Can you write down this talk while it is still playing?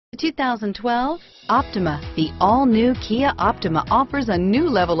2012 Optima. The all-new Kia Optima offers a new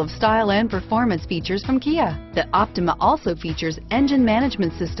level of style and performance features from Kia. The Optima also features engine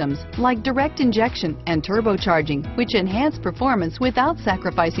management systems like direct injection and turbocharging, which enhance performance without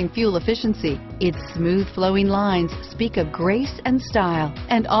sacrificing fuel efficiency. Its smooth flowing lines speak of grace and style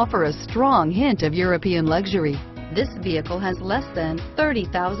and offer a strong hint of European luxury. This vehicle has less than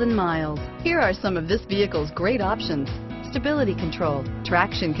 30,000 miles. Here are some of this vehicle's great options: stability control,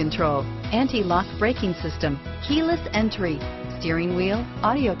 traction control, anti-lock braking system, keyless entry, steering wheel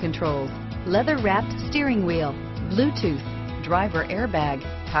audio controls, leather-wrapped steering wheel, Bluetooth, driver airbag,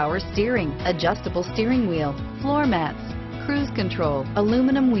 power steering, adjustable steering wheel, floor mats, cruise control,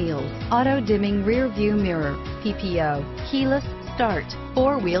 aluminum wheels, auto-dimming rear view mirror, PPO, keyless start,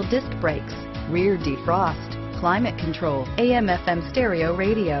 four-wheel disc brakes, rear defrost, climate control, AM/FM stereo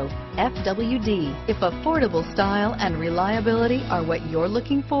radio, FWD. If affordable style and reliability are what you're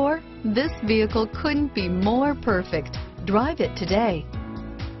looking for, this vehicle couldn't be more perfect. Drive it today.